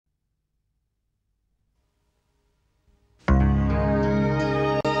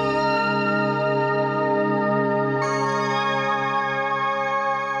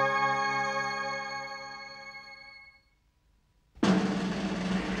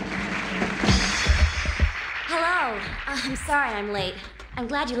Oh, I'm sorry I'm late. I'm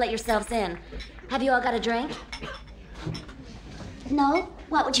glad you let yourselves in. Have you all got a drink? No?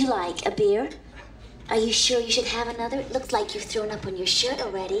 What would you like? A beer? Are you sure you should have another? It looks like you've thrown up on your shirt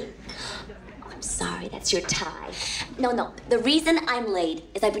already. Oh, I'm sorry, that's your tie. No. The reason I'm late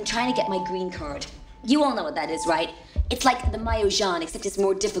is I've been trying to get my green card. You all know what that is, right? It's like the 𝘭𝘰𝘶𝘴𝘴 𝘋𝘪𝘰, except it's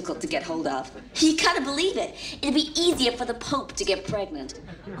more difficult to get hold of. You gotta believe it. It'd be easier for the Pope to get pregnant.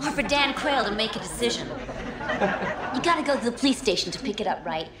 Or for Dan Quayle to make a decision. You gotta go to the police station to pick it up,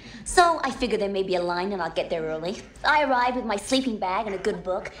 right? So I figure there may be a line and I'll get there early. I arrive with my sleeping bag and a good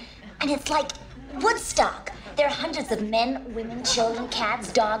book, and it's like Woodstock. There are hundreds of men, women, children,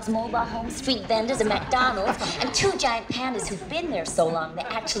 cats, dogs, mobile homes, street vendors, and McDonald's, and 2 giant pandas who've been there so long they're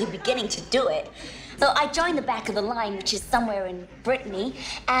actually beginning to do it. So I joined the back of the line, which is somewhere in Brittany,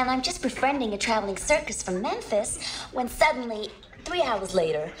 and I'm just befriending a traveling circus from Memphis when suddenly, 3 hours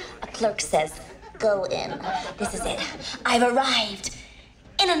later, a clerk says, "Go in. This is it. I've arrived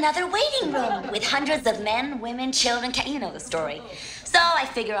in another waiting room with hundreds of men, women, children, you know the story." So I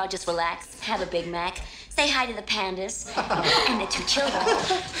figure I'll just relax, have a Big Mac, say hi to the pandas and the 2 children.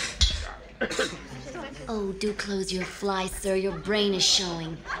 Oh, do close your fly, sir. Your brain is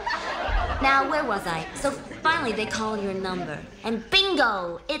showing. Now, where was I? So finally they call your number. And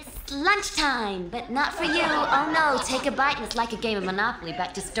bingo! It's lunchtime, but not for you. Oh no, take a bite and it's like a game of Monopoly,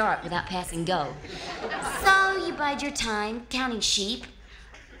 back to start without passing go. So you bide your time, counting sheep,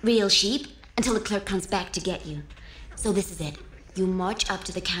 real sheep, until the clerk comes back to get you. So this is it. You march up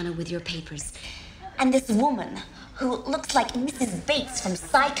to the counter with your papers. And this woman, who looks like Mrs. Bates from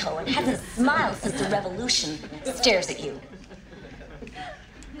Psycho and hasn't smiled since the Revolution, stares at you.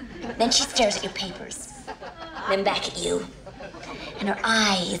 Then she stares at your papers, then back at you. And her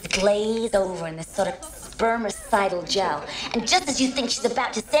eyes glaze over in this sort of spermicidal gel. And just as you think she's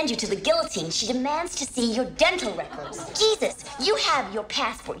about to send you to the guillotine, she demands to see your dental records. Jesus, you have your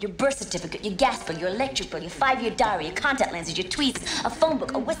passport, your birth certificate, your gas bill, your electric bill, your 5-year diary, your contact lenses, your tweezers, a phone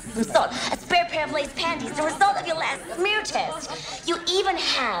book, a whisk of some salt, a spare pair of lace panties, the result of your last smear test. You even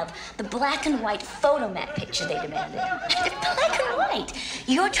have the black and white photomat picture they demanded. Black and white.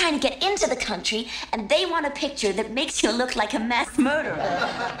 You're trying to get into the country, and they want a picture that makes you look like a mass murderer.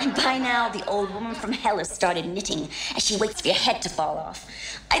 And by now, the old woman from hell has started knitting as she waits for your head to fall off.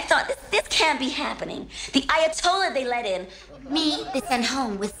 I thought, this can't be happening. The Ayatollah they let in, me, they send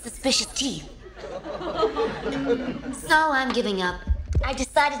home with suspicious teeth. So I'm giving up. I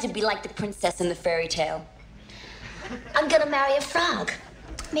decided to be like the princess in the fairy tale. I'm gonna marry a frog.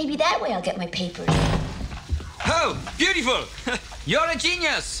 Maybe that way I'll get my papers. Oh, beautiful! You're a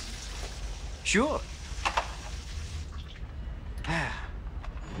genius! Sure.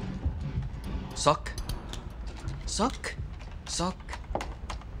 Sock. Sock. Sock.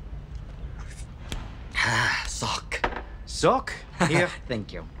 Sock. Sock? Here.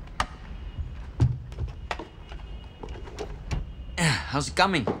 Thank you. How's it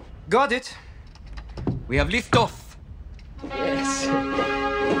coming? Got it. We have lift off. Yes.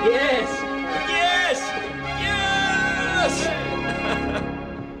 Yes. Yes. Yes.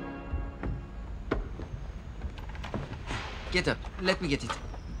 Get up. Let me get it.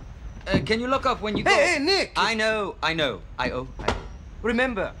 Can you lock up when you go? Hey, Nick! I know. I owe.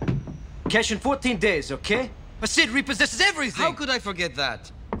 Remember, cash in 14 days, okay? A Sid repossesses everything. How could I forget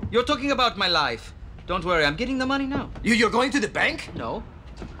that? You're talking about my life. Don't worry, I'm getting the money now. You're going to the bank? No.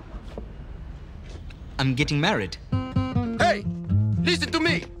 I'm getting married. Hey, listen to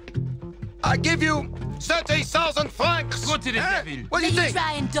me. I give you 30,000 francs. Go to the devil. What do you May think?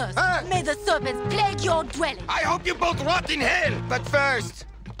 try and dust. Huh? May the serpents plague your dwelling. I hope you both rot in hell. But first,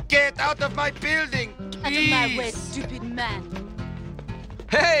 get out of my building. Out of my way, Please. stupid man.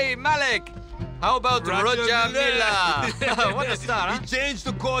 Hey, Malik! How about Roger Milla? What a star, huh? He changed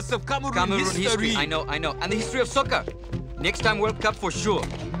the course of Cameroon Cameroon history. I know. And the history of soccer. Next time World Cup for sure.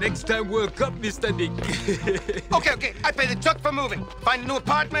 Next time World Cup, Mr. Nick. Okay. I pay the truck for moving. Find a new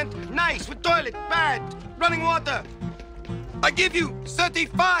apartment. Nice, with toilet, bad, running water. I give you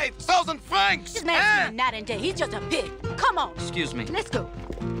 35,000 francs. This man's doing night and day. He's just a pig. Come on. Excuse me. Let's go.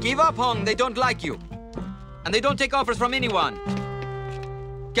 Give up, Hong. They don't like you. And they don't take offers from anyone.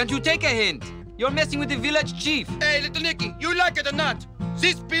 Can't you take a hint? You're messing with the village chief. Hey, little Nicky, you like it or not?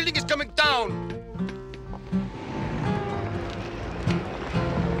 This building is coming down.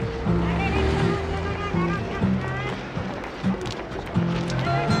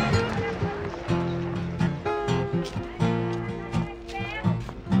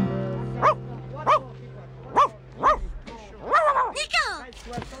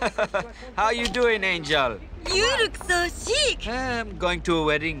 How you doing, Angel? You look so chic. I'm going to a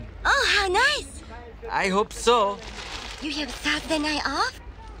wedding. Oh, how nice. I hope so. You have Saturday night off?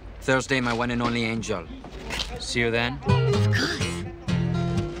 Thursday, my one and only angel. See you then. Of course.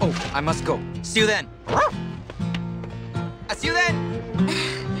 Oh, I must go. See you then. I see you then.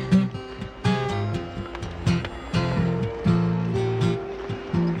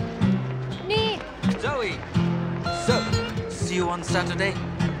 Nick! Zoe. So, see you on Saturday.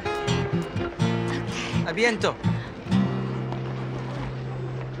 A bientôt.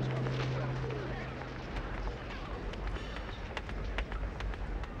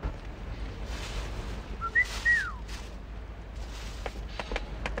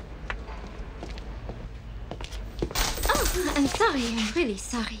 I'm sorry, I'm really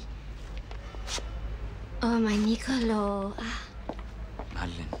sorry. Oh, my Nicolo.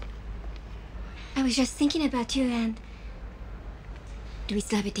 Madeleine. I was just thinking about you and... Do we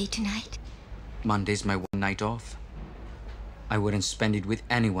still have a date tonight? Monday's my one night off. I wouldn't spend it with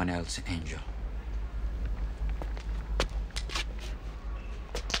anyone else, Angel.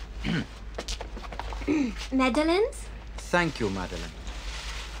 Madeline's? Thank you, Madeleine.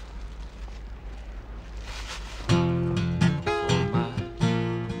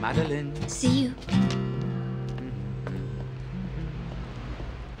 Madeleine. See you.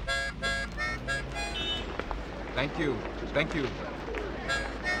 Thank you. Thank you.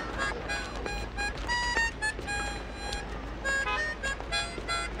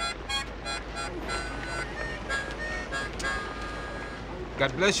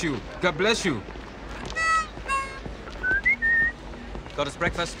 God bless you. God bless you. Got us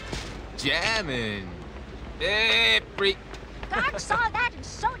breakfast? Jamming. Hey, freak. God saw that and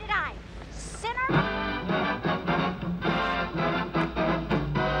so did I. Sinner!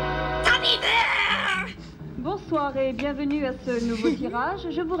 Bonsoir et bienvenue à ce nouveau tirage.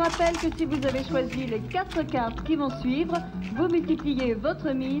 Je vous rappelle que si vous avez choisi les 4 cartes qui vont suivre, vous multipliez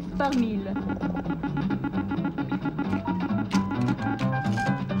votre mise par 1000.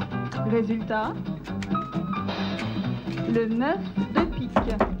 Résultat, le 9 de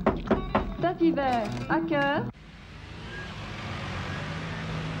pique. Tapis vert à cœur.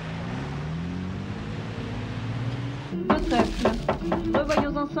 De trèfle.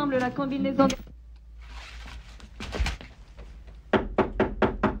 Revoyons ensemble la combinaison des...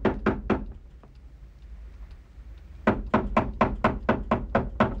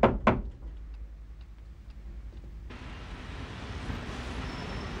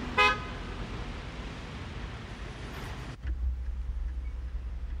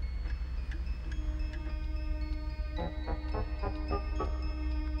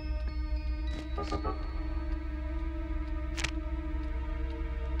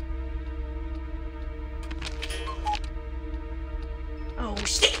 Oh,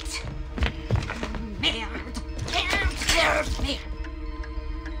 shit! Merde! Merde!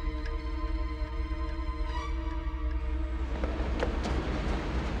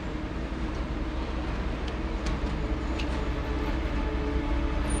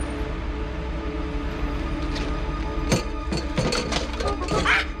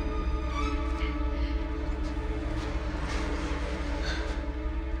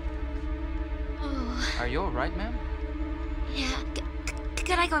 Are you all right, ma'am? Yeah.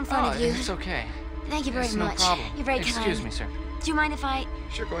 Could I go in front of you? It's okay. Thank you very It's much. no problem. You're very kind. Excuse me, sir. Do you mind if I...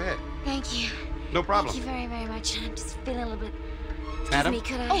 Sure, go ahead. Thank you. No problem. Thank you very, very much. I'm just feeling a little bit... Excuse Madam? me,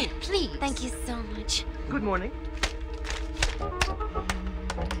 could I... Oh, please. Thank you so much. Good morning.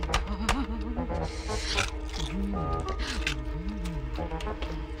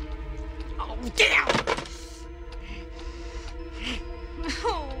 Oh, get out!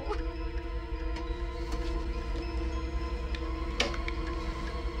 Oh.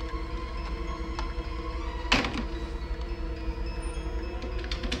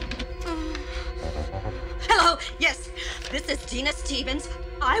 Hello, yes, this is Deena Stevens.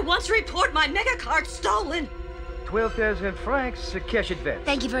 I want to report my mega card stolen. 12,000 francs, cash advance.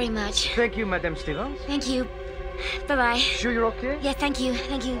 Thank you very much. Thank you, Madame Stevens. Thank you. Bye-bye. Sure you're okay? Yeah, thank you.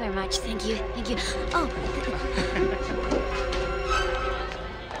 Thank you very much. Thank you. Thank you. Oh.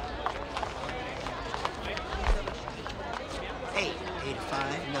 Eight to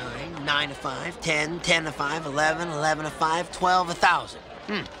 5, 9, 9 to 5, 10, 10 to 5, 11, 11 to 5, 12, 1,000.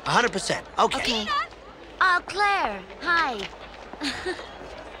 100%. Okay. Okay. Oh, Claire. Hi.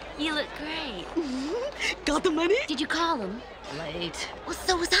 You look great. Got the money? Did you call him? Late. Well,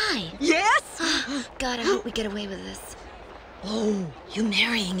 so was I. Yes? God, I hope we get away with this. Oh, you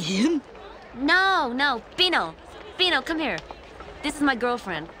marrying him? No. Pino. Pino, come here. This is my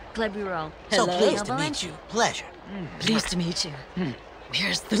girlfriend, Claire Bureau. So Hello. pleased to meet you. Pleasure. Pleased to meet you.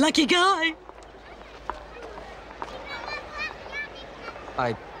 Where's the lucky guy?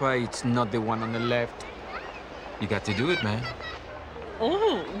 I pray it's not the one on the left. You got to do it, man.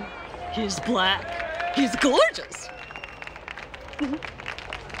 Oh, he's black. He's gorgeous.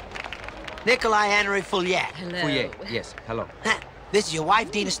 Nikolai Henry Foulliet. Hello. Foulliet, yes, hello. This is your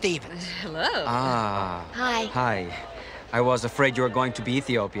wife, Deena Stevens. Hello. Ah. Hi. Hi. I was afraid you were going to be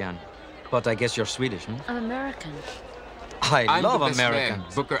Ethiopian. But I guess you're Swedish, hmm? I'm American. I love the best man,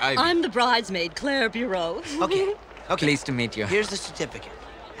 Americans. Booker Ivy. I'm the bridesmaid, Claire Bureau. Okay. Okay. Pleased to meet you. Here's the certificate.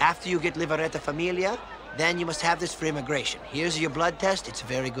 After you get Livretta Familia, then you must have this for immigration. Here's your blood test. It's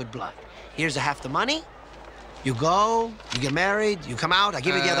very good blood. Here's half the money. You go, you get married, you come out, I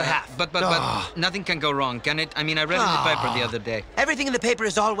give you the other half. But nothing can go wrong, can it? I mean, I read in the paper the other day. Everything in the paper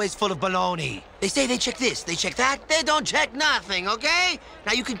is always full of baloney. They say they check this, they check that. They don't check nothing, okay?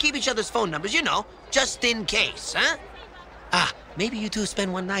 Now, you can keep each other's phone numbers, you know, just in case, huh? Maybe you two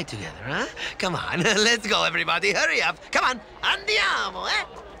spend one night together, huh? Come on, let's go, everybody. Hurry up. Come on. Andiamo, eh?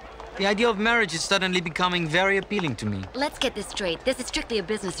 The idea of marriage is suddenly becoming very appealing to me. Let's get this straight. This is strictly a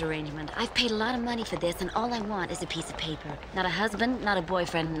business arrangement. I've paid a lot of money for this, and all I want is a piece of paper. Not a husband, not a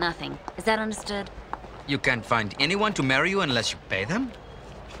boyfriend, nothing. Is that understood? You can't find anyone to marry you unless you pay them?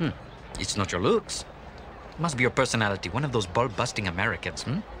 It's not your looks. It must be your personality, one of those ball-busting Americans,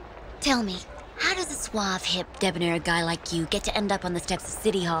 Tell me, how does a suave, hip, debonair guy like you get to end up on the steps of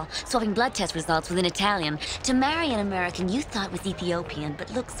City Hall, swapping blood test results with an Italian, to marry an American you thought was Ethiopian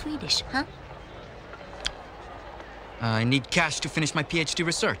but looks Swedish, huh? I need cash to finish my PhD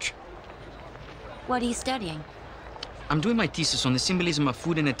research. What are you studying? I'm doing my thesis on the symbolism of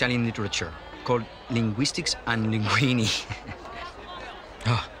food in Italian literature, called Linguistics and Linguini.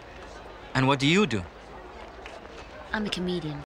 And what do you do? I'm a comedian.